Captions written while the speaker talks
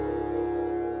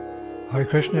Hare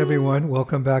Krishna, everyone.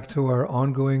 Welcome back to our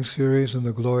ongoing series on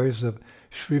the glories of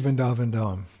Sri Vrindavan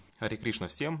Dham. Харе Кришна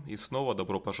всем, и снова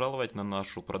добро пожаловать на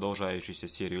нашу продолжающуюся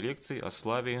серию лекций о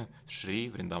славе Шри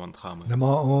Вриндаван-дхамы.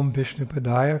 Nama Om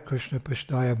Vishnupadaya Krishna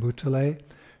Pashtaya Bhutale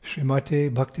Srimati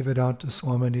Bhaktivedanta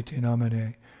Swaminiti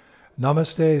Namane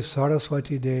Namaste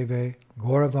Saraswati Deve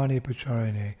Gauravani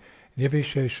Pacharine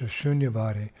Nivishesha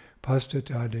Shunyavadi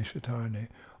Pastata Shatarane.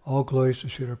 All glories to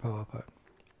Srila Prabhupada.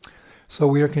 So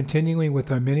we are continuing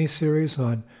with our mini-series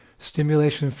on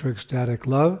Stimulation for Ecstatic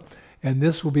Love, and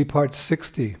this will be part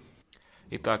 60.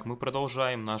 Итак, мы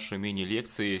продолжаем наши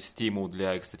мини-лекции «Стимул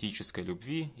для экстатической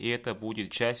любви», и это будет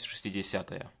часть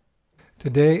 60-я.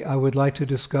 Today I would like to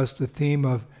discuss the theme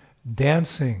of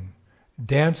dancing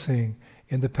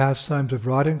in the pastimes of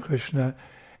Radha and Krishna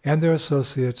and their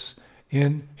associates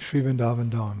in Sri Vrindavan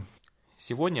Dham.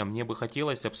 Сегодня мне бы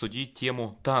хотелось обсудить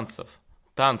тему танцев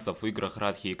в играх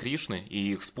Радхи и Кришны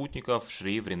и их спутников в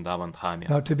Шри Вриндаван-дхаме.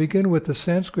 Now to begin with, the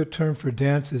Sanskrit term for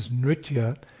dance is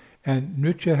nritya, and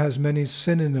nritya has many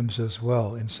synonyms as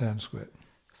well in Sanskrit.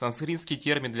 Санскритский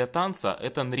термин для танца –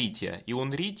 это нритья, и у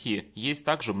нритьи есть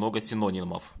также много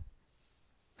синонимов.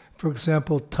 For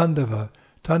example, Tandava.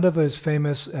 Tandava is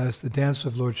famous as the dance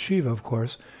of Lord Shiva, of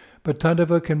course, but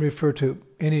Tandava can refer to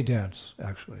any dance,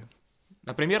 actually.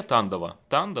 Например, тандава.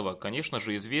 Тандава, конечно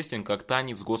же, известен как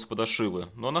танец Господа Шивы,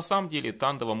 но на самом деле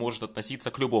тандава может относиться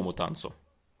к любому танцу.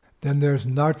 Then there's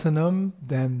Nartanam,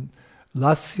 then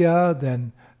Lasya,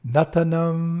 then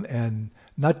Natanam and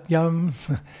Natyam.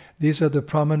 These are the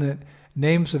prominent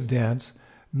names of dance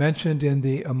mentioned in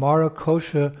the Amara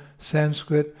Kosha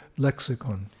Sanskrit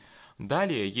lexicon.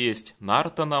 Далее есть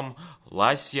нартанам,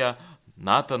 ласья,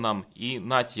 натанам и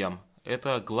натьям.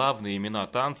 Это главные имена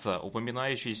танца,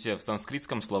 упоминающиеся в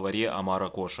санскритском словаре Амара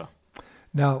Коша.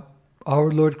 Now,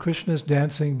 our Lord Krishna's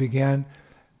dancing began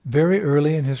very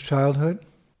early in his childhood.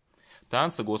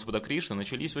 Танцы Господа Кришны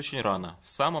начались очень рано, в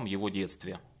самом его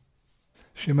детстве.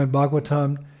 Srimad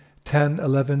Bhagavatam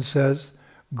 10:11 says,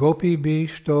 Gopi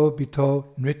bhishto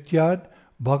bito nrityad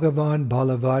bhagavan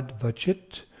balavad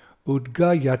vachit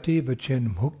udga yati vachin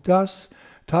muktas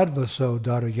tadvaso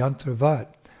darayantravat.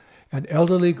 An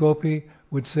elderly gopi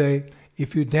would say,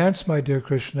 if you dance, my dear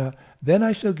Krishna, then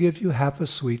I shall give you half a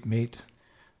sweetmeat.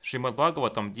 В Шримад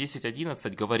Бхагаватам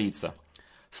 10.11 говорится,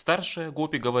 «Старшая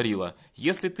гопи говорила,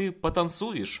 если ты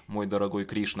потанцуешь, мой дорогой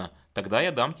Кришна, тогда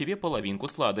я дам тебе половинку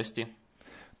сладости».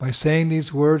 By saying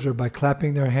these words or by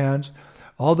clapping their hands,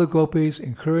 all the gopis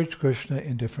encourage Krishna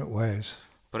in different ways.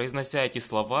 Произнося эти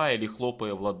слова или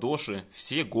хлопая в ладоши,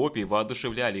 все гопи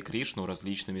воодушевляли Кришну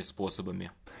различными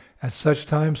способами. At such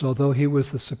times, although he was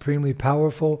the supremely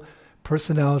powerful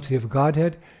personality of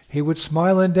Godhead, he would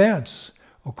smile and dance,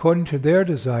 according to their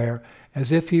desire,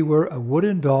 as if he were a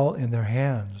wooden doll in their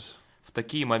hands. В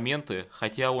такие моменты,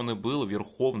 хотя он и был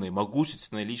верховной,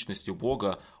 могущественной личностью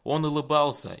Бога, он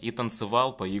улыбался и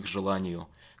танцевал по их желанию,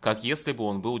 как если бы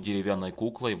он был деревянной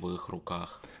куклой в их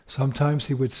руках. Sometimes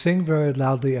he would sing very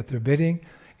loudly at their bidding.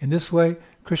 In this way,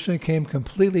 Krishna came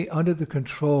completely under the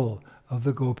control of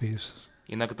the gopis.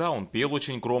 Иногда он пел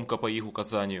очень громко по их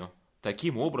указанию.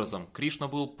 Таким образом, Кришна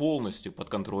был полностью под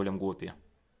контролем гопи.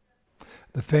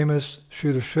 The famous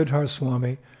Srila Sridhar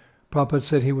Swami, Prabhupada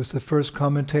said he was the first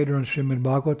commentator on Srimad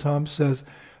Bhagavatam, says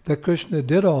that Krishna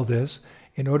did all this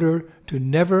in order to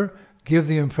never give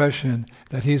the impression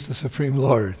that he's the Supreme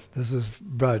Lord. This is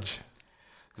Braj.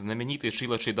 Знаменитый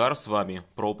Шрила Шридар с вами,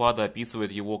 Прабхупада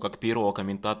описывает его как первого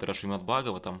комментатора Шримад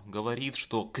Бхагаватам, говорит,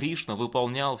 что Кришна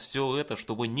выполнял все это,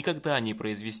 чтобы никогда не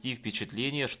произвести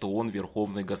впечатление, что он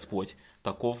Верховный Господь.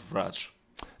 Таков Врадж.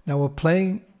 Now, while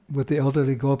playing with the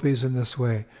elderly gopis in this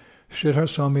way, Sridhar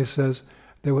Swami says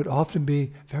there would often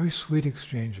be very sweet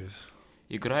exchanges.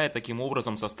 Играя таким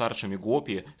образом со старшими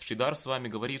гопи, Шридар с вами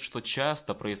говорит, что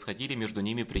часто происходили между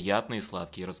ними приятные и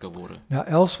сладкие разговоры. Now,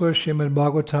 elsewhere, Srimad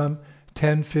Bhagavatam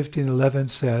 10:15-11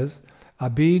 says,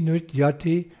 Abhi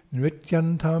nrityati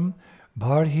nrityantam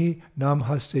bharhi nam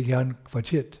hastayan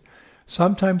kvachit.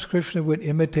 Sometimes Krishna would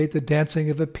imitate the dancing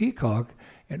of a peacock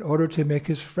in order to make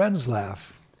his friends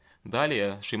laugh.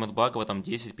 Далее, Шримад Бхагаватам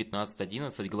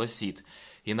 10.15.11 гласит,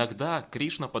 «Иногда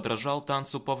Кришна подражал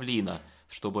танцу павлина,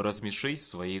 чтобы рассмешить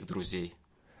своих друзей».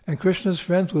 And Krishna's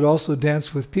friends would also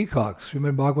dance with peacocks.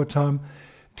 Srimad Bhagavatam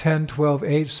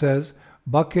 10:12-8 says,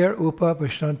 Bakir upa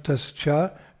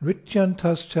vashantascha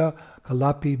nrityantascha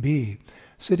kalapi bi.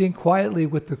 Sitting quietly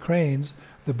with the cranes,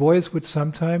 the boys would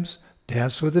sometimes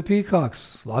dance with the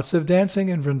peacocks. Lots of dancing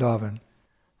in Vrindavan.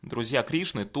 Друзья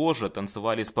Кришны тоже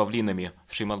танцевали с павлинами.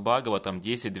 В Шримад Бхагаватам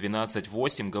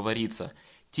 10.12.8 говорится,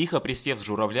 Тихо присев с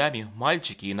журавлями,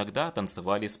 мальчики иногда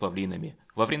танцевали с павлинами.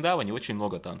 Во Вриндаване очень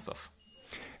много танцев.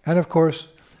 And of course,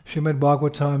 Srimad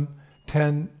Bhagavatam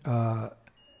 10,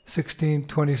 16,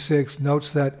 26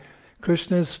 notes that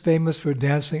Krishna is famous for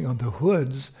dancing on the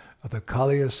hoods of the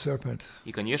Kaliya serpent.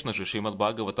 И, конечно же, Шримад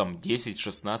Бхагаватам 10,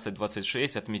 16,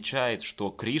 26 отмечает,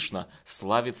 что Кришна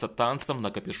славится танцем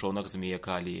на капюшонах змея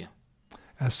Калии.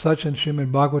 As such, in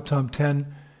Srimad Bhagavatam 10,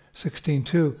 16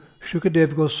 too,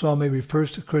 Shukadeva Goswami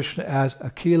refers to Krishna as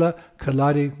Akila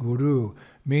Kaladi Guru,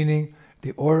 meaning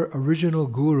the original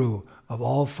guru of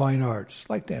all fine arts,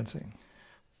 like dancing.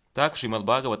 Так, в Шримад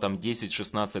Бхагаватам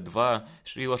 10.16.2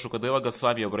 Шрила Шукадева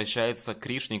Госвами обращается к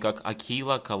Кришне как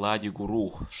Акила Калади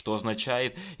Гуру, что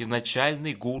означает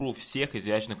изначальный гуру всех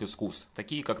изящных искусств,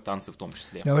 такие как танцы в том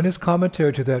числе. Now in his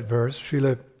commentary to that verse,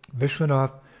 Srila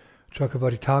Vishwanath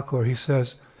Chakravarti Thakur, he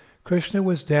says, Krishna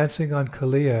was dancing on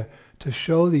Kaliya to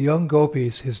show the young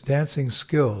gopis his dancing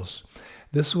skills.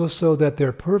 This was so that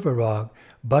their purvarag,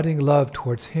 budding love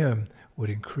towards him, would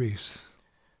increase.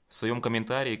 В своем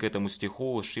комментарии к этому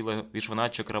стиху Шрила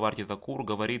Вишванат Чакраварти Такур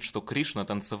говорит, что Кришна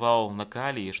танцевал на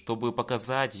Калии, чтобы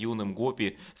показать юным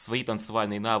гопи свои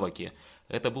танцевальные навыки.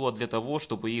 Это было для того,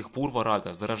 чтобы их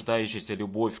пурварага, зарождающаяся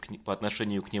любовь по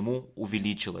отношению к нему,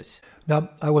 увеличилась. Now,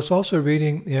 I was also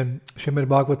reading in Srimad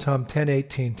Bhagavatam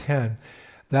 10.18.10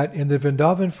 that in the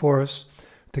Vrindavan forest,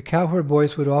 the cowherd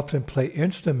boys would often play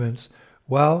instruments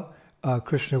while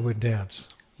Krishna would dance.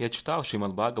 Я читал в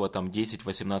Шримад Бхагаватам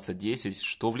 10.18.10,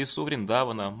 что в лесу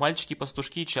Вриндавана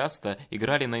мальчики-пастушки часто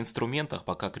играли на инструментах,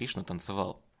 пока Кришна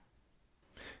танцевал.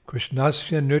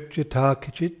 Krishnasya nrityata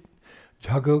kachit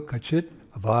jago kachit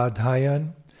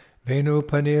avadhayan venu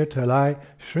panir talai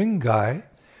shringai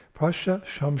prasha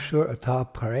shamshur ata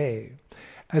pare.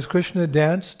 As Krishna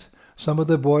danced, some of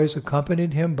the boys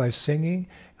accompanied him by singing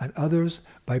and others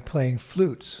by playing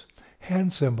flutes,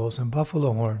 hand cymbals and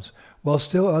buffalo horns, while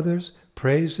still others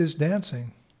praised his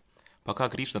dancing. Пока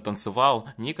Кришна танцевал,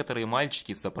 некоторые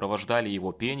мальчики сопровождали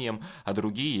его пением, а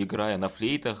другие играя на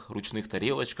флейтах, ручных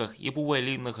тарелочках и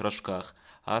бувалинных рожках,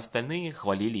 а остальные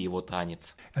хвалили его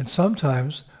танец. And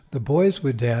sometimes the boys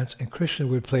would dance and Krishna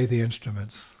would play the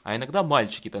instruments. А иногда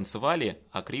мальчики танцевали,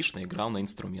 а Кришна играл на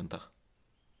инструментах.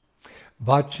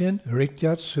 Vachin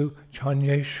rityatsu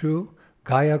chanyeshu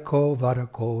gayako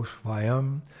varako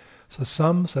svayam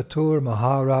sasam satur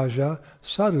maharaja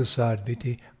sadhusad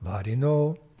viti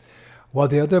varino. While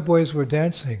the other boys were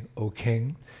dancing, O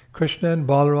king, Krishna and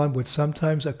Balaram would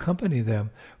sometimes accompany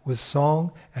them with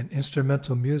song and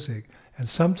instrumental music, and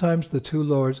sometimes the two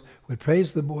lords would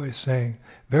praise the boys, saying,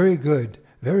 very good,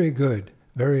 very good,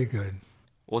 very good.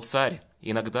 О царь!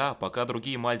 Иногда, пока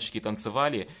другие мальчики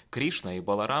танцевали, Кришна и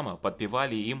Баларама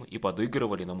подпевали им и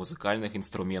подыгрывали на музыкальных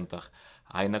инструментах.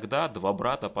 А иногда два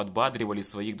брата подбадривали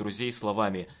своих друзей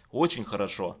словами «Очень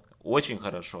хорошо, очень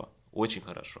хорошо, очень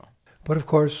хорошо». But of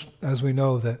course, as we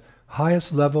know, the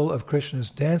highest level of Krishna's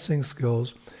dancing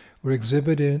skills were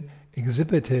exhibited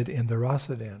in the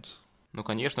rasa dance. Но,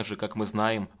 конечно же, как мы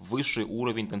знаем, высший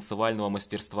уровень танцевального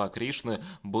мастерства Кришны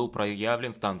был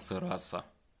проявлен в танце раса.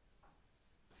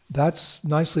 That's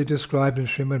nicely described in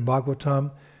Srimad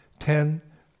Bhagavatam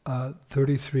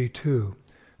 10:33-2.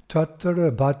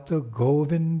 Tattara bhatta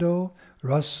govindo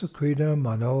rasa krida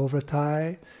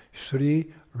manovratai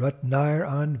Shri Ratnair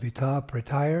Anvita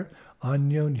Pratire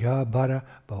Anyon Yabara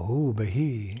Bahu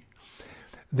Bahi.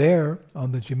 There,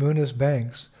 on the Jamuna's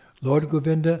banks, Lord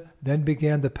Govinda then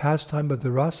began the pastime of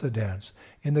the rasa dance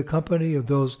in the company of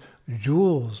those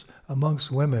jewels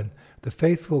amongst women, the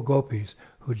faithful gopis,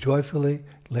 who joyfully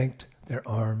linked their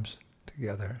arms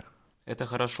together. Это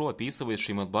хорошо описывает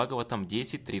Шримад Бхагаватам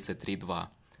 10.33.2.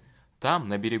 Там,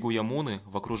 на берегу Ямуны,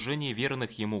 в окружении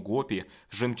верных ему гопи,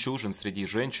 жемчужин среди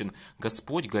женщин,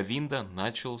 Господь Говинда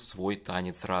начал свой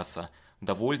танец раса.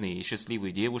 Довольные и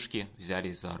счастливые девушки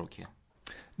взялись за руки.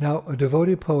 Now, a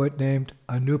devotee poet named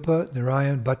Anupa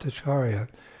Narayan Bhattacharya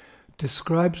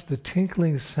describes the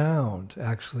tinkling sound,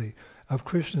 actually, of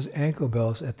Krishna's ankle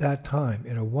bells at that time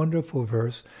in a wonderful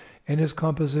verse in his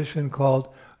composition called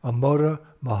Amoda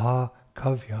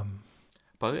Mahakavyam.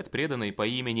 Поэт, преданный по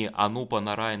имени Анупа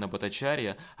Нараяна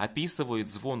Бхаттачарья, описывает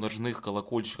звон ржных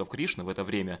колокольчиков Кришны в это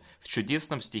время в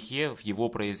чудесном стихе в его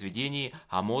произведении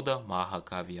 «Амода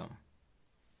Махакавьям».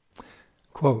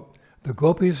 Quote, "The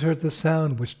gopis heard the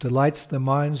sound which delights the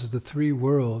minds of the three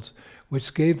worlds,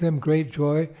 which gave them great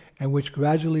joy and which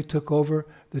gradually took over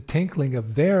the tinkling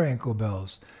of their ankle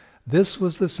bells. This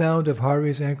was the sound of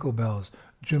Hari's ankle bells.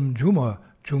 Jum Juma,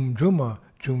 Jum Juma,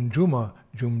 Jum Juma,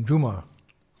 Jum Juma."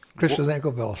 Krishna's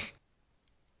ankle bells.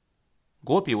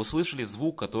 Гопи услышали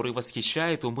звук, который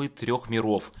восхищает умы трех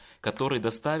миров, который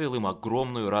доставил им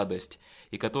огромную радость,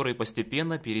 и который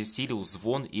постепенно пересилил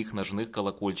звон их ножных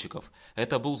колокольчиков.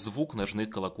 Это был звук ножных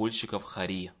колокольчиков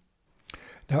Хари.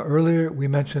 Now earlier we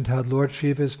mentioned how Lord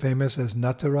Shiva is famous as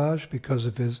Nataraj because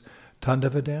of his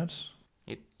Tandava dance.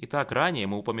 Итак, ранее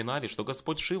мы упоминали, что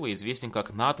Господь Шива известен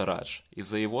как Натарадж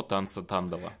из-за его танца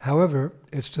Тандава. However,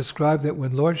 it's described that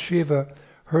when Lord Shiva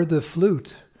heard the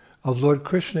flute of Lord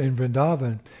Krishna in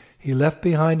Vrindavan, he left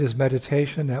behind his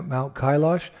meditation at Mount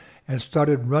Kailash and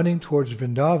started running towards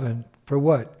Vrindavan for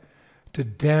what? To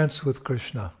dance with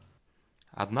Krishna.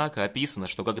 Однако описано,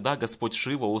 что когда Господь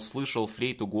Шива услышал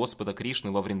флейту Господа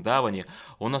Кришны во Вриндаване,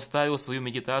 он оставил свою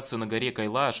медитацию на горе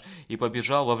Кайлаш и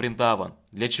побежал во Вриндаван.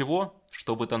 Для чего?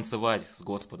 Чтобы танцевать с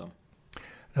Господом.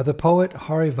 Now the poet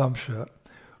Harivamsha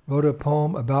wrote a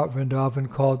poem about Vrindavan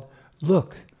called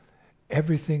 "Look,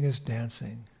 Everything is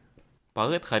Dancing."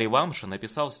 Поэт Харивамша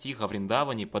написал стих о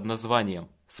Вриндаване под названием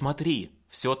 «Смотри,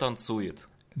 все танцует».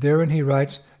 Therein he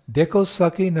writes, "Deko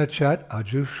saki nachat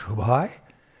ajushubhai,"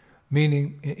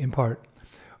 meaning in part,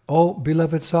 "Oh,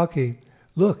 beloved Saki,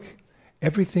 look,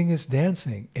 everything is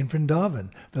dancing in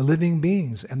Vrindavan. The living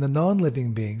beings and the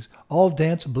non-living beings all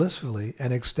dance blissfully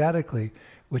and ecstatically,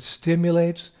 which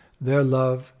stimulates their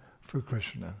love for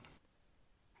Krishna."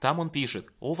 Там он пишет: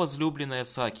 «О возлюбленная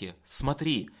Саки,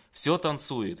 смотри, все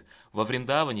танцует. Во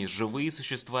Вриндаване живые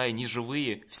существа и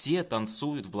неживые все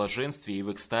танцуют в блаженстве и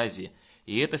в экстазе,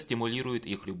 и это стимулирует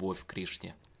их любовь к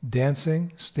Кришне».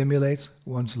 Dancing stimulates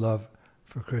one's love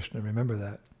for Krishna. Remember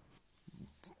that.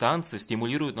 Танцы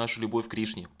стимулируют нашу любовь к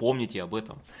Кришне. Помните об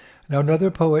этом. Now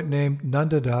another poet named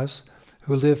Nandadas,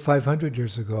 who lived 500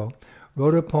 years ago,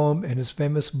 wrote a poem in his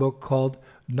famous book called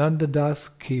Nandadas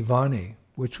Kivani,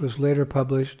 which was later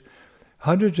published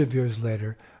hundreds of years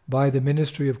later by the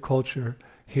Ministry of Culture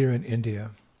here in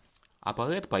India. А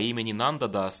поэт по имени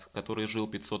Нандадас, который жил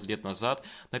 500 лет назад,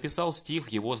 написал стих в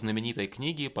его знаменитой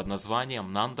книге под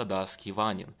названием «Нандадас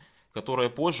Киванин», которая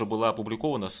позже была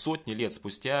опубликована сотни лет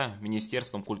спустя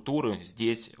Министерством культуры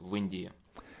здесь, в Индии.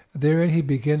 Therein he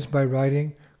begins by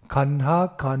writing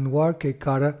Kanha Kanwar ke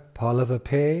kara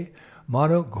palavape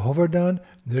mano Govardhan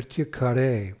nritya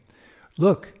kare.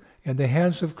 Look, in the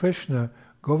hands of Krishna,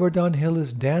 Govardhan hill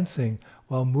is dancing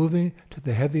while moving to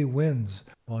the heavy winds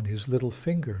on his little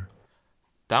finger.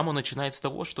 Там он начинает с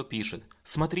того, что пишет: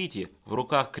 «Смотрите, в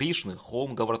руках Кришны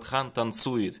холм Гавардхан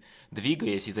танцует,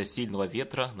 двигаясь из-за сильного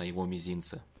ветра на его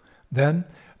мизинце». Then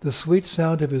the sweet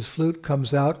sound of his flute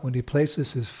comes out when he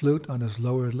places his flute on his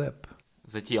lower lip.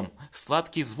 Затем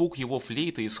сладкий звук его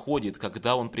флейты исходит,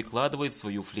 когда он прикладывает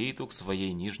свою флейту к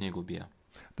своей нижней губе.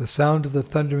 The sound of the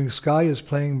thundering sky is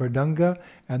playing mridanga,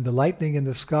 and the lightning in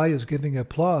the sky is giving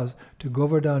applause to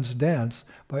Govardhan's dance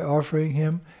by offering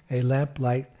him a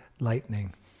lamplight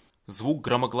lightning. Звук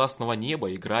громогласного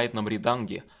неба играет на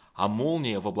мриданге, а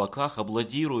молния в облаках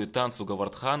аплодирует танцу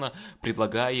Гавардхана,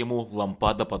 предлагая ему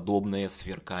лампадоподобное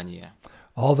сверкание.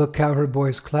 All the cowherd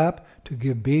boys clap to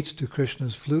give beats to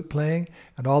Krishna's flute playing,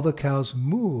 and all the cows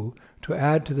moo to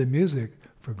add to the music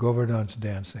for Govardhan's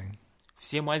dancing.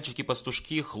 Все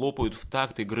мальчики-пастушки хлопают в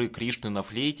такт игры Кришны на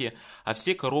флейте, а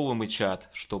все коровы мычат,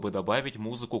 чтобы добавить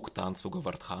музыку к танцу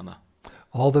Гавардхана.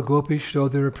 All the gopis show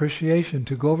their appreciation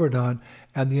to Govardhan,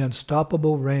 and the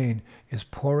unstoppable rain is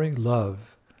pouring love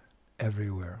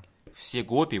everywhere. Все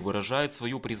гопи выражают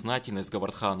свою признательность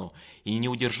Гавардхану, и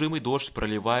неудержимый дождь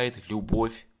проливает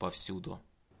любовь повсюду.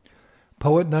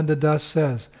 Poet Nandadas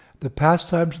says, "The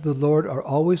pastimes of the Lord are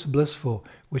always blissful,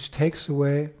 which takes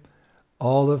away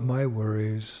all of my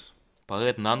worries."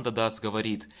 Поэт Нандадас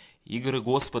говорит: «Игры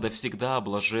Господа всегда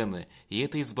блаженны, и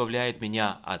это избавляет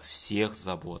меня от всех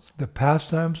забот». The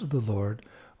pastimes of the Lord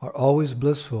are always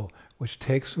blissful, which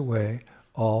takes away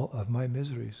all of my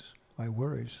miseries, my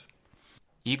worries.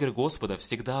 Игры Господа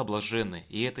всегда блаженны,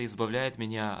 и это избавляет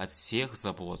меня от всех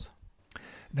забот.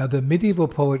 Now the medieval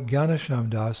poet Gyanasham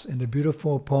Das, in a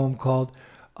beautiful poem called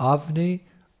Avni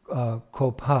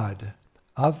Kopad,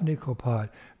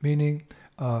 meaning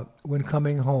when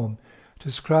coming home,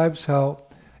 describes how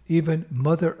even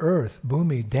Mother Earth,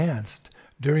 Bhumi, danced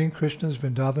during Krishna's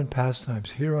Vrindavan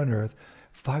pastimes here on earth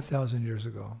 5,000 years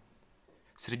ago.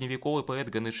 Средневековый поэт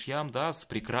Ганешьям Дас в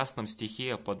прекрасном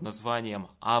стихе под названием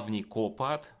 «Авни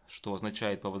Копат», что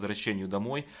означает «по возвращению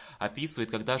домой»,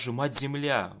 описывает, когда же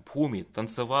Мать-Земля, Бхуми,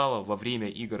 танцевала во время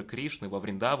игр Кришны во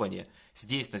Вриндаване,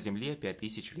 здесь, на земле,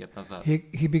 5000 лет назад.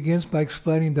 He begins by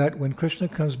explaining that when Krishna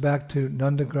comes back to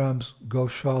Nandagram's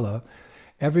Goshala,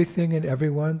 everything and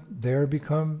everyone there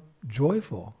become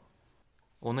joyful.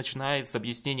 Он начинает с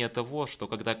объяснения того, что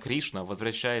когда Кришна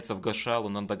возвращается в Гошалу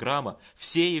Нандаграма,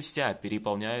 все и вся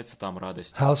переполняются там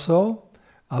радостью. How so?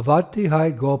 Avati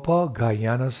hai Gopal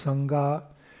Gayana Sangha.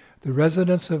 The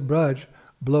residents of Braj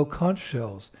blow conch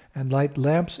shells and light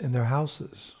lamps in their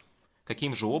houses.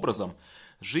 Каким же образом?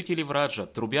 Жители Враджа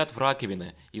трубят в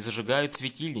раковины и зажигают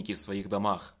светильники в своих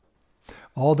домах.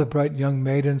 All the bright young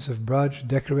maidens of Braj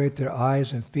decorate their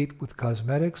eyes and feet with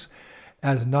cosmetics,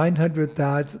 as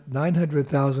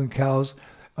 900,000 cows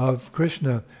of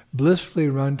Krishna blissfully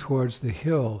run towards the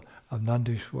hill of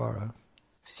Nandishwara.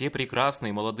 Все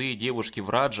прекрасные молодые девушки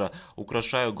Враджа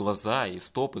украшают глаза и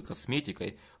стопы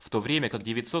косметикой, в то время как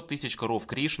 900 тысяч коров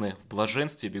Кришны в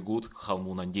блаженстве бегут к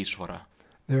холму Нандишвара.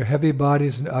 Their heavy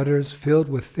bodies and udders filled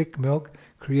with thick milk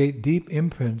create deep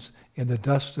imprints in the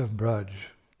dust of Braj.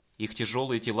 Их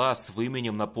тяжелые тела с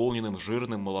выменем, наполненным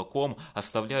жирным молоком,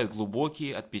 оставляют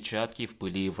глубокие отпечатки в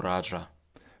пыли Враджа.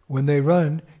 When they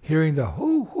run, hearing the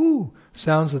hoo-hoo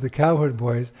sounds of the cowherd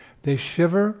boys, they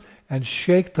shiver and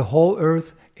shake the whole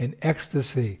earth in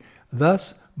ecstasy.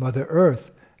 Thus, Mother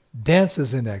Earth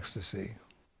dances in ecstasy.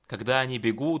 Когда они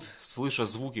бегут, слыша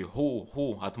звуки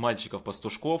 «ху-ху» от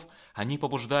мальчиков-пастушков, они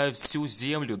побуждают всю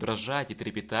землю дрожать и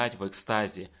трепетать в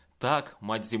экстазе. Так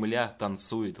Мать-Земля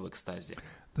танцует в экстазе.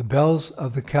 The bells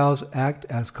of the cows act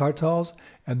as kartals,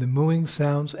 and the mooing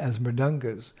sounds as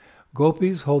mridangas.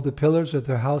 Gopis hold the pillars of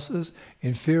their houses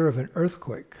in fear of an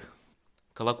earthquake.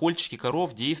 Колокольчики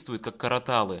коров действуют как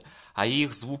караталы, а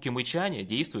их звуки мычания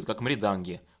действуют как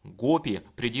мриданги. Гопи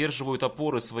придерживают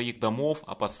опоры своих домов,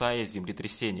 опасаясь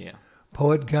землетрясения.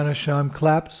 Poet Ganesham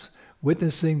claps,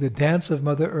 witnessing the dance of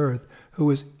Mother Earth,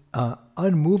 who is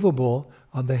unmovable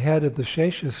on the head of the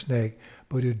Shesha snake,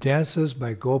 but who dances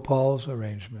by Gopal's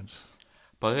arrangements.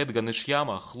 Поэт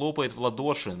Ганешьяма хлопает в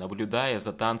ладоши, наблюдая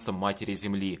за танцем Матери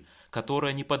Земли,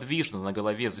 которая неподвижна на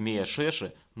голове змея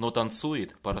Шеши, но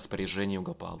танцует по распоряжению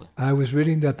Гопалы. I was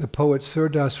reading that the poet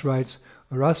Surdas writes,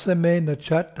 Rasame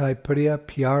Nachatai Priya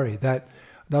Pyari, that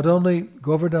not only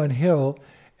Govardhan Hill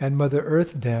and Mother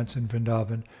Earth dance in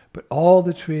Vrindavan, but all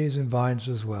the trees and vines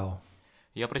as well.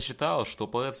 Я прочитал, что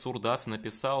поэт Сурдас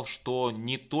написал, что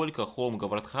не только холм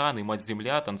Гавардхан и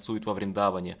Мать-Земля танцуют во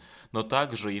Вриндаване, но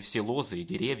также и все лозы и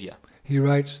деревья. He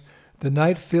writes, The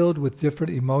night filled with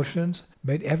different emotions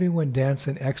made everyone dance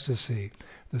in ecstasy.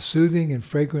 The soothing and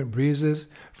fragrant breezes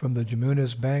from the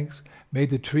Jamuna's banks made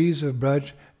the trees of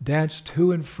Braj dance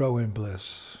to and fro in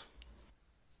bliss.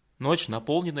 Ночь,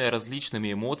 наполненная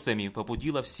различными эмоциями,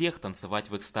 побудила всех танцевать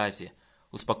в экстазе.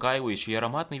 Успокаивающий и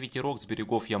ароматный ветерок с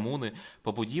берегов Ямуны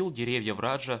побудил деревья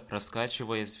Враджа,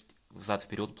 раскачиваясь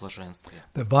взад-вперед в блаженстве.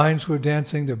 The vines were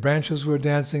dancing, the branches were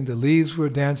dancing, the leaves were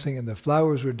dancing, and the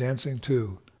flowers were dancing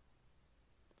too.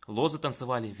 Лозы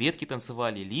танцевали, ветки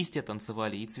танцевали, листья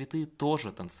танцевали, и цветы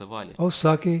тоже танцевали. O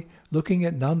Saki, looking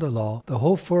at Nandalal, the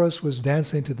whole forest was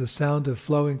dancing to the sound of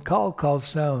flowing kal-kal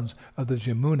sounds of the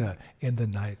Jamuna in the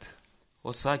night.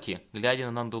 Осаки, глядя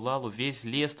на Нандулалу, весь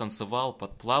лес танцевал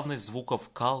под плавность звуков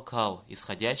кал-кал,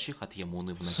 исходящих от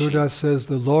Ямуны в ночи. Surdas says,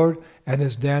 The Lord and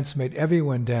his dance made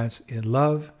everyone dance in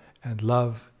love and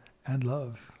love and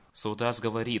love. Сурдас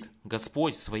говорит,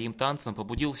 Господь своим танцем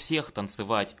побудил всех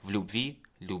танцевать в любви,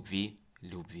 любви,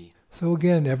 любви. So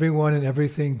again, everyone and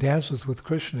everything dances with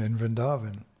Krishna in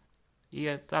Vrindavan.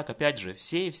 И так, опять же,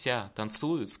 все и вся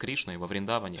танцуют с Кришной во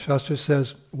Вриндаване. Shastra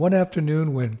says, one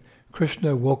afternoon when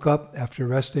Krishna woke up after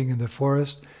resting in the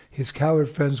forest, his cowherd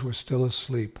friends were still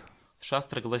asleep.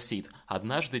 Шастра гласит,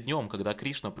 однажды днем, когда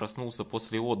Кришна проснулся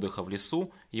после отдыха в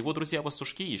лесу, его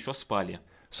друзья-пастушки еще спали.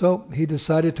 So he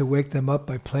decided to wake them up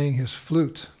by playing his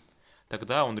flute.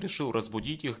 Тогда он решил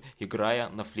разбудить их, играя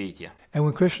на флейте. And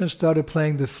when Krishna started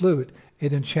playing the flute,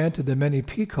 it enchanted the many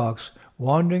peacocks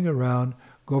wandering around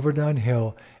Govardhan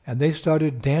Hill, and they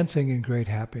started dancing in great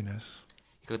happiness.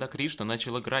 И когда Кришна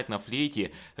начал играть на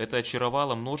флейте, это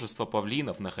очаровало множество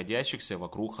павлинов, находящихся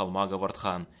вокруг холма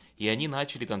Гавардхан, и они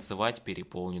начали танцевать,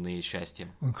 переполненные счастьем.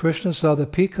 When Krishna saw the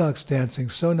peacocks dancing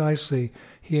so nicely,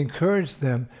 he encouraged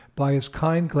them by his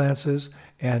kind glances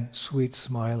and sweet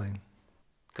smiling.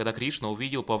 Когда Кришна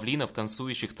увидел павлинов,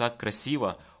 танцующих так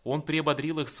красиво, он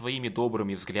приободрил их своими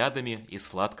добрыми взглядами и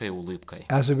сладкой улыбкой.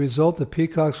 As a result, the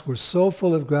peacocks were so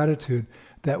full of gratitude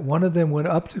that one of them went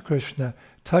up to Krishna,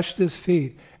 touched his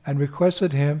feet, and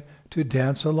requested him to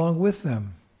dance along with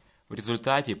them. В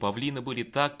результате павлины были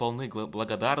так полны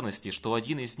благодарности, что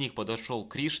один из них подошел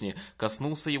к Кришне,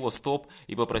 коснулся его стоп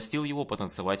и попросил его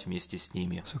потанцевать вместе с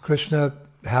ними. So Krishna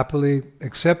happily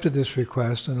accepted this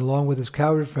request, and along with his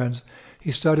cowherd friends,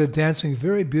 he started dancing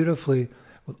very beautifully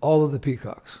with all of the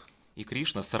peacocks. И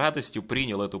Кришна с радостью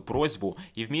принял эту просьбу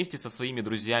и вместе со своими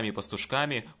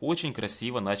друзьями-пастушками очень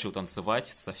красиво начал танцевать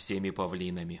со всеми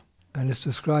павлинами. And it's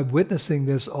described, witnessing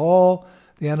this, all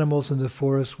the animals in the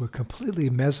forest were completely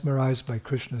mesmerized by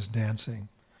Krishna's dancing.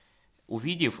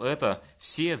 Увидев это,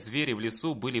 все звери в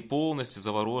лесу были полностью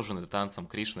заворожены танцем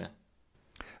Кришны.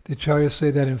 The acharyas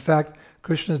say that in fact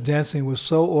Krishna's dancing was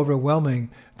so overwhelming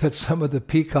that some of the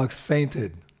peacocks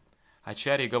fainted.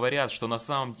 Ачарьи говорят, что на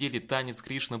самом деле танец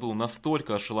Кришны был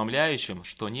настолько ошеломляющим,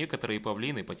 что некоторые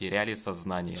павлины потеряли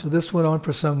сознание. So this went on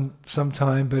for some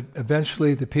time, but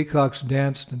eventually the peacocks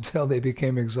danced until they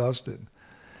became exhausted.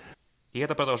 И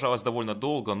это продолжалось довольно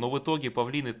долго, но в итоге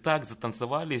павлины так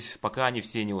затанцевались, пока они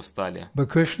все не устали. But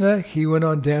Krishna, he went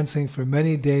on dancing for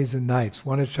many days and nights.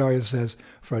 One acharya says,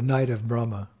 for a night of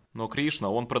Brahma. Но Кришна,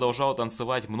 он продолжал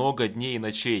танцевать много дней и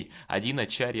ночей. Один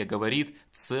ачарья говорит,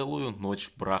 целую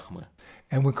ночь Брахмы.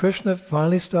 And when Krishna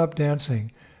finally stopped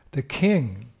dancing, the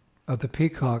king of the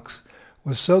peacocks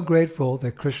was so grateful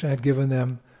that Krishna had given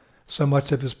them so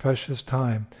much of his precious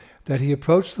time that he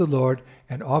approached the Lord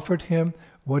and offered him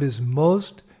what is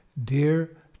most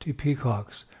dear to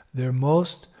peacocks, their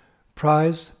most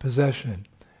prized possession.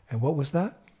 And what was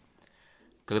that?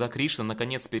 Когда Кришна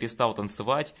наконец перестал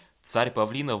танцевать, царь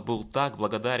павлинов был так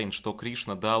благодарен, что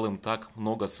Кришна дал им так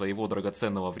много своего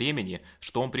драгоценного времени,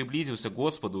 что он приблизился к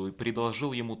Господу и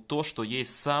предложил ему то, что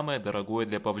есть самое дорогое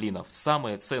для павлинов,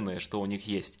 самое ценное, что у них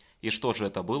есть. И что же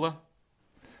это было?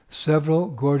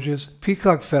 Several gorgeous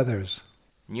peacock feathers.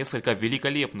 Несколько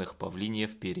великолепных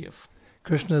павлиньев перьев.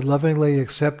 Krishna lovingly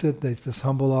accepted this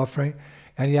humble offering,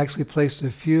 and he actually placed a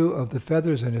few of the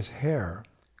feathers in his hair.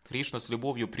 Кришна с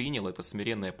любовью принял это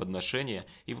смиренное подношение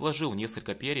и вложил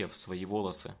несколько перьев в свои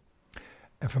волосы.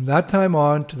 And from that time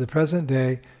on to the present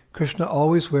day, Krishna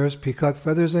always wears peacock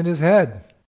feathers in his head,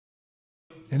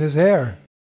 in his hair,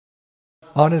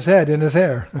 on his head, in his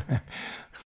hair.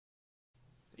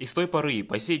 И с той поры и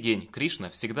по сей день Кришна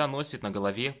всегда носит на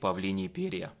голове павлиньи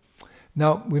перья.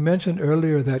 Now, we mentioned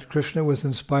earlier that Krishna was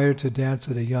inspired to dance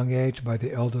at a young age by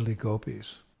the elderly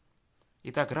gopis.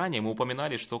 Итак, ранее мы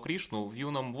упоминали, что Кришну в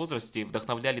юном возрасте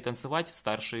вдохновляли танцевать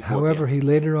старшие However, гопи. he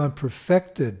later on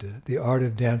perfected the art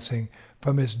of dancing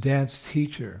from his dance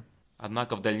teacher.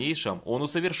 Однако в дальнейшем он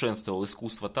усовершенствовал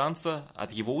искусство танца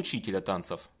от его учителя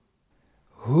танцев.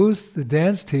 Who's the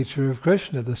dance teacher of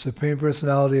Krishna, the Supreme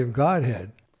Personality of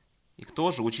Godhead? И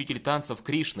кто же учитель танцев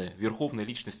Кришны, верховной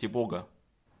личности Бога?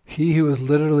 He who is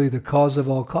literally the cause of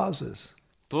all causes.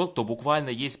 Тот, кто буквально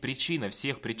есть причина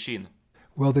всех причин.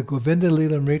 Well, the Govinda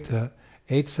Lilamrita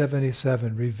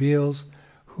 877 reveals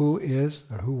who is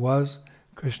or who was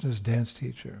Krishna's dance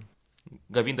teacher.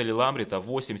 Говинда Лиламрита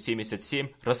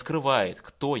 8.77 раскрывает,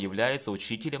 кто является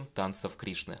учителем танцев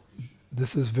Кришны.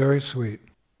 This is very sweet.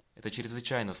 Это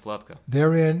чрезвычайно сладко.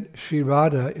 Therein, Sri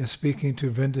Radha is speaking to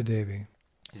Vrinda Devi.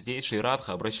 Здесь Шри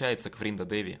Радха обращается к Вринда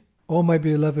Деви. Oh, my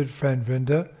beloved friend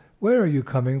Vrinda, where are you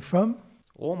coming from?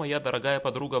 «О, моя дорогая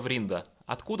подруга Вринда,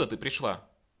 откуда ты пришла?»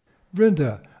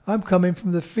 Vrinda, I'm coming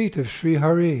from the feet of Sri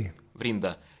Hari.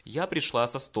 Вринда, я пришла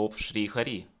со стоп Шри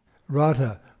Хари.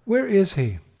 Radha, where is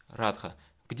he? Радха,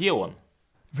 где он?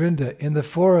 Vrinda, in the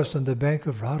forest on the bank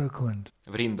of Radhakund.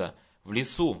 Вринда, в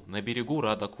лесу на берегу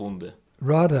Радакунды.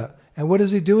 Radha, and what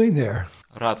is he doing there?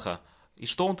 Радха, и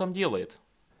что он там делает?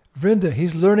 Vrinda,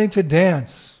 he's learning to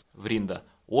dance. Вринда,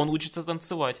 он учится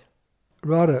танцевать.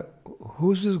 Radha,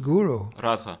 who's his guru?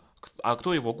 Радха, а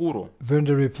кто его гуру?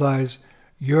 Vrinda replies,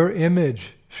 your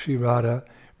image, Sri Radha,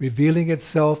 revealing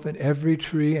itself in every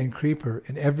tree and creeper,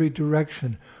 in every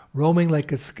direction, roaming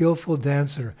like a skillful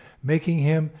dancer, making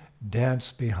him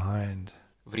dance behind.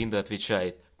 Вринда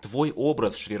отвечает, твой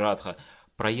образ, Шри Радха,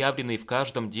 проявленный в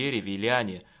каждом дереве и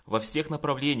ляне, во всех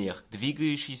направлениях,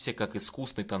 двигающийся как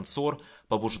искусный танцор,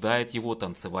 побуждает его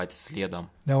танцевать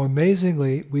следом. Now,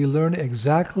 amazingly, we learn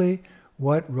exactly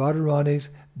what Radharani's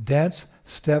dance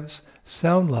steps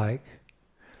sound like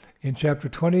in chapter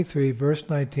 23, verse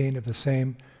 19 of the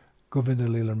same Govinda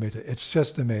Lilamrita. It's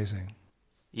just amazing.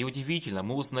 И удивительно,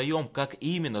 мы узнаем, как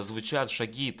именно звучат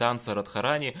шаги танца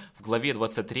Радхарани в главе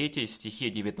 23, стихе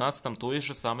 19 той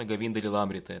же самой Говинды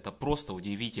Лиламриты. Это просто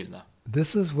удивительно.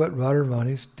 This is what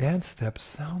Radharani's dance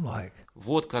steps sound like.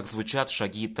 Вот как звучат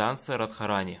шаги танца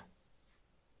Радхарани.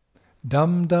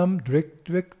 Dum dum drik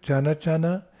drik chana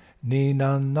chana, ni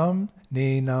nam nam,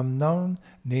 ni nam nam,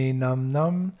 ni nam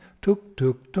nam, tuk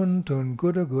tuk tun tun,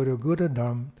 guda guda guda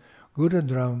drum,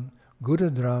 guda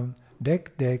drum,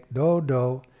 dek dek do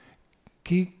do,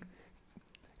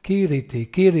 kiriti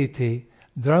kiriti,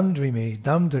 drum dreamy,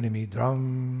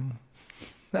 drum.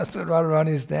 That's what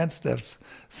Radharani's dance steps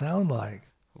sound like.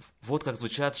 Вот как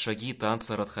звучат шаги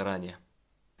танца Радхарани.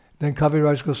 Then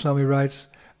Kaviraj Goswami writes,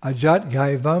 Ajat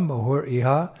Yaivam Ahur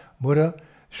Iha Mura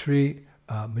Sri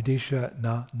Madisha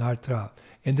Na Nartra.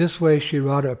 In this way, Sri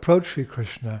Radha approached Sri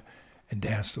Krishna and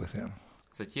danced with him.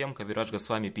 Затем Кавирадж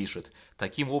Госвами пишет: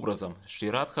 таким образом Шри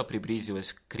Радха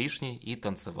приблизилась к Кришне и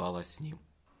танцевала с ним.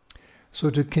 So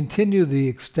to continue the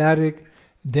ecstatic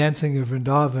dancing of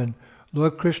Vrindavan,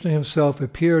 Lord Krishna himself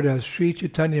appeared as Sri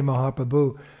Chaitanya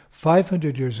Mahaprabhu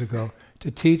 500 years ago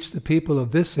to teach the people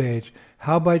of this age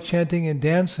how by chanting and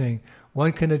dancing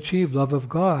one can achieve love of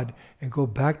God and go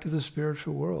back to the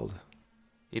spiritual world.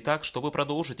 Итак, чтобы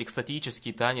продолжить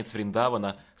экстатический танец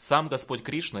Вриндавана, сам Господь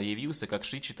Кришна явился как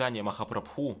Шри Чайтанья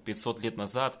Махапрабху 500 лет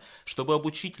назад, чтобы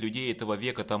обучить людей этого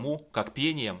века тому, как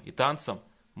пением и танцем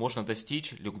можно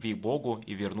достичь любви к Богу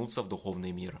и вернуться в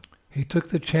духовный мир. He took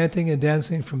the chanting and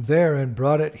dancing from there and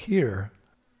brought it here.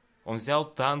 Он взял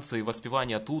танцы и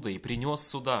воспевание оттуда и принес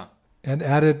сюда. And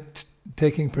added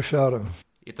taking prasadam.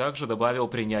 И также добавил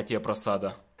принятие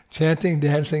прасада. Chanting,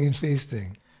 dancing, and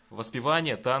feasting.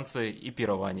 Воспевание, танцы и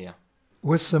пирование.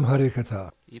 With some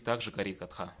Harikatha. И также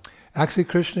Харикатха. Actually,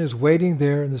 Krishna is waiting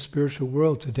there in the spiritual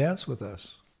world to dance with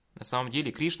us. На самом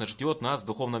деле, Кришна ждет нас в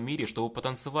духовном мире, чтобы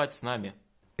потанцевать с нами.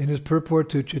 In his purport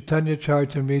to Chaitanya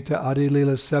Charitamrita Adi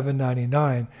Leela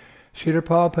 799, Srila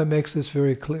Prabhupada makes this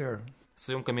very clear. В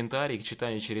своем комментарии к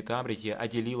читанию Чаритамрити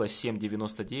Ади-лила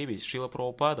 7.99 Шрила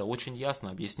Прабхупада очень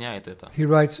ясно объясняет это. He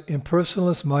writes,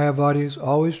 impersonalist Mayavadis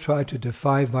always try to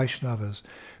defy Vaishnavas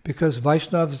because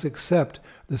Vaishnavas accept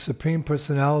the Supreme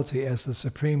Personality as the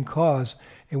supreme cause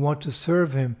and want to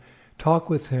serve him, talk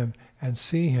with him, and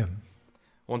see him.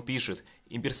 Он пишет: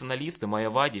 имперсоналисты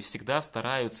Майявади всегда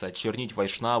стараются очернить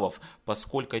вайшнавов,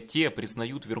 поскольку те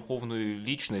признают верховную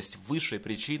личность высшей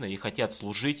причиной и хотят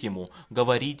служить ему,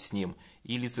 говорить с ним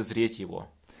и лицезреть его.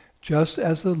 Just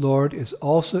as the Lord is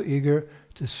also eager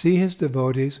to see his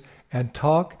devotees and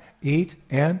talk, eat,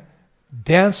 and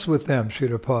dance with them,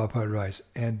 Srila Prabhupada writes.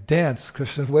 And dance,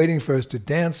 Krishna is waiting for us to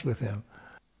dance with him.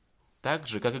 Так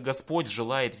же, как и Господь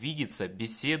желает видеться,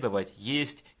 беседовать,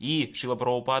 есть, и, Шрила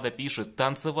Прабхупада пишет,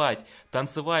 танцевать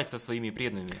со своими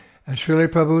преданными. And Srila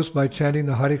Prabhu's, by chanting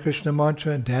the Hare Krishna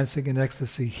mantra and dancing in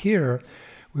ecstasy here,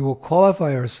 we will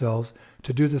qualify ourselves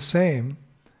to do the same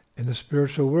in the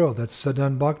spiritual world. That's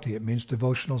sadhan bhakti. It means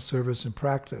devotional service and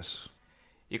practice.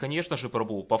 И, конечно же,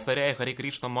 Прабху, повторяя Харе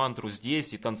Кришна мантру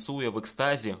здесь и танцуя в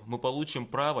экстазе, мы получим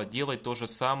право делать то же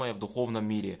самое в духовном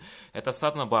мире. Это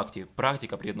садхана бхакти,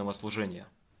 практика преданного служения.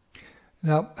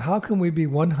 Now, how can we be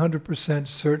 100%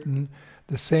 certain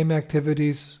the same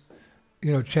activities,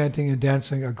 chanting and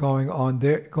dancing are going on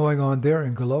there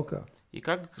in Goloka? И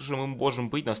как же мы можем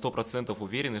быть на 100%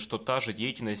 уверены, что та же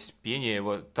деятельность пения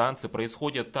и танцы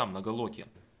происходят там, на Галоке?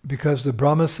 Because the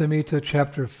Brahma Samhita,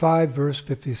 chapter 5, verse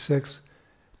 56,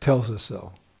 tells us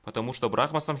so. Потому что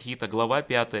Брахма Самхита, глава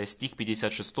 5, стих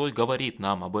 56 говорит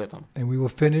нам об этом. And we will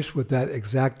finish with that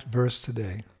exact verse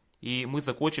today. И мы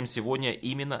закончим сегодня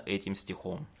именно этим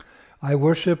стихом. I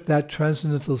worship that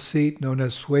transcendental seat known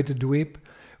as Swetadweep,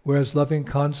 where as loving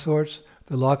consorts,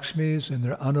 the Lakshmis in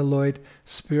their unalloyed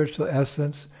spiritual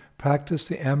essence practice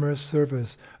the amorous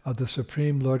service of the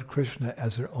Supreme Lord Krishna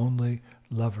as their only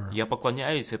lover. Я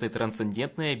поклоняюсь этой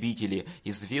трансцендентной обители,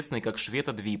 известной как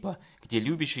Швета-двипа, где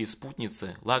любящие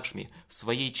спутницы Лакшми в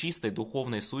своей чистой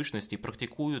духовной сущности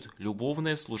практикуют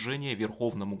любовное служение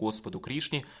Верховному Господу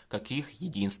Кришне как их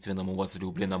единственному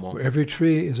возлюбленному. Where every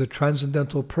tree is a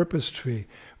transcendental purpose tree,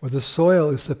 where the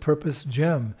soil is the purpose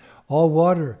gem, all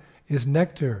water is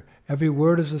nectar, every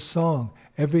word is a song,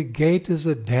 every gate is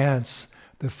a dance,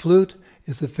 the flute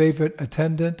is the favorite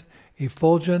attendant,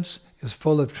 effulgence is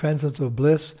full of transcendental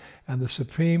bliss, and the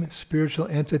supreme spiritual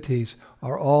entities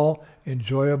are all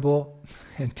enjoyable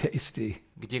and tasty.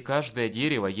 Где каждое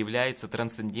дерево является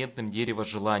трансцендентным деревом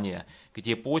желания,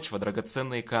 где почва –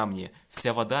 драгоценные камни,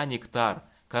 вся вода – нектар,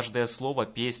 каждое слово –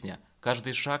 песня,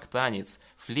 каждый шаг – танец,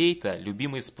 флейта –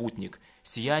 любимый спутник,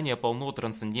 сияние полно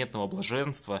трансцендентного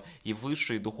блаженства, и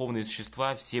высшие духовные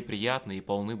существа все приятны и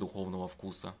полны духовного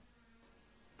вкуса.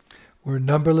 Where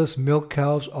numberless milk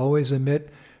cows always emit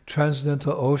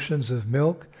transcendental oceans of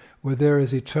milk, where there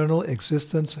is eternal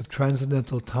existence of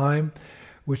transcendental time,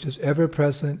 which is ever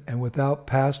present and without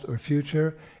past or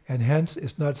future, and hence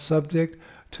is not subject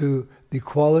to the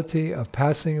quality of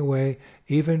passing away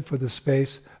even for the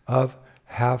space of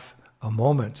half a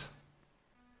moment.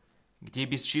 Где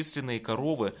бесчисленные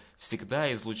коровы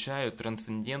всегда излучают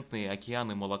трансцендентные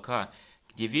океаны молока,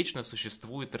 где вечно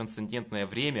существует трансцендентное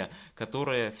время,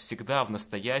 которое всегда в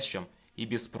настоящем и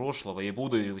без прошлого и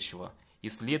будущего, и,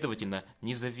 следовательно,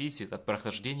 не зависит от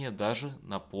прохождения даже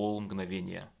на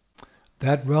полмгновения.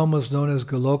 That realm is known as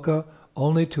Goloka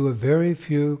only to a very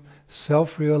few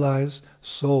self-realized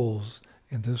souls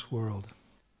in this world.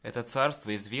 Это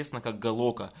царство известно как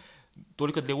Галока,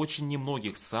 только для очень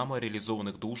немногих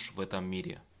самореализованных душ в этом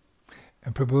мире.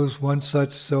 And Prabhu's one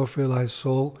such self-realized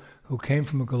soul who came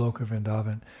from a Goloka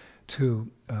Vrindavan to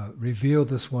reveal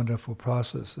this wonderful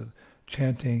process of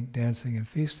chanting, dancing, and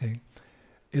feasting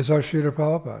is our Srila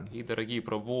Prabhupada. И, дорогие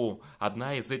Прабху,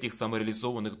 одна из этих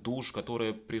самореализованных душ,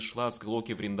 которая пришла с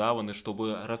Галоки Вриндаваны,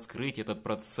 чтобы раскрыть этот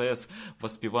процесс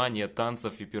воспевания,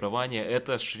 танцев и пирования,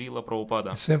 это Шрила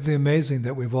Прабхупада. It's simply amazing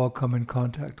that we've all come in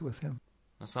contact with him.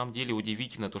 На самом деле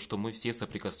удивительно то, что мы все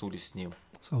соприкоснулись с ним.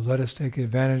 So let us take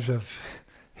advantage of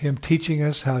him teaching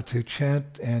us how to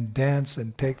chant and dance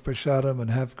and take prasadam and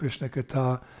have Krishna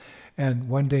Katha and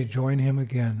one day join him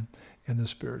again in the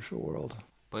spiritual world.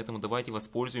 Поэтому давайте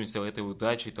воспользуемся этой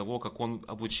удачей того, как он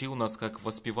обучил нас, как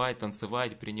воспевать,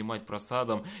 танцевать, принимать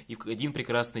просадом, и в один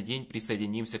прекрасный день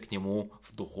присоединимся к нему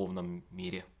в духовном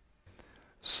мире.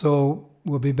 So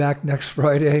we'll be back next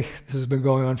Friday. This has been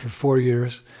going on for 4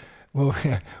 years. We'll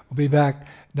be back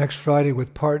next Friday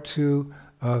with part 2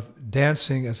 of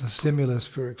dancing as a stimulus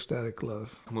for ecstatic love.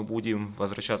 Мы будем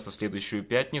возвращаться в следующую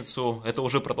пятницу. Это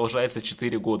уже продолжается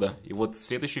 4 года. И вот в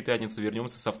следующую пятницу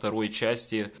вернемся со второй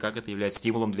части, как это является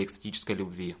стимулом для экстатической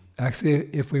любви. Actually,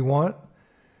 if we want,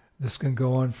 this can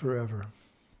go on forever.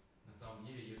 На самом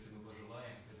деле, если мы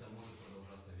пожелаем, это может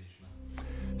продолжаться вечно.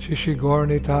 Shishi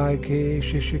Gauranitai ki,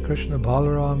 Shishi Krishna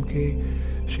Balaram ki,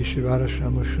 Shishi Radha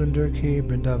Shamashundar ki,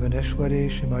 Vrindavaneshwari,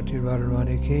 Shrimati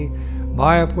Radharani ki,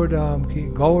 Mayapur Dham ki,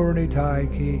 Gauranitai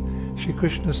ki, Shri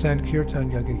Krishna Sankirtan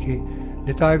Yaga ki,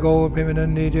 Nitai Gaur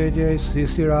Premanandi Jai Jai Sri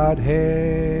Sri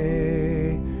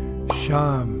Radhe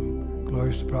Sham.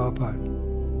 Glories to Prabhupada.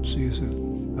 See you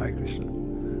soon. Hare Krishna.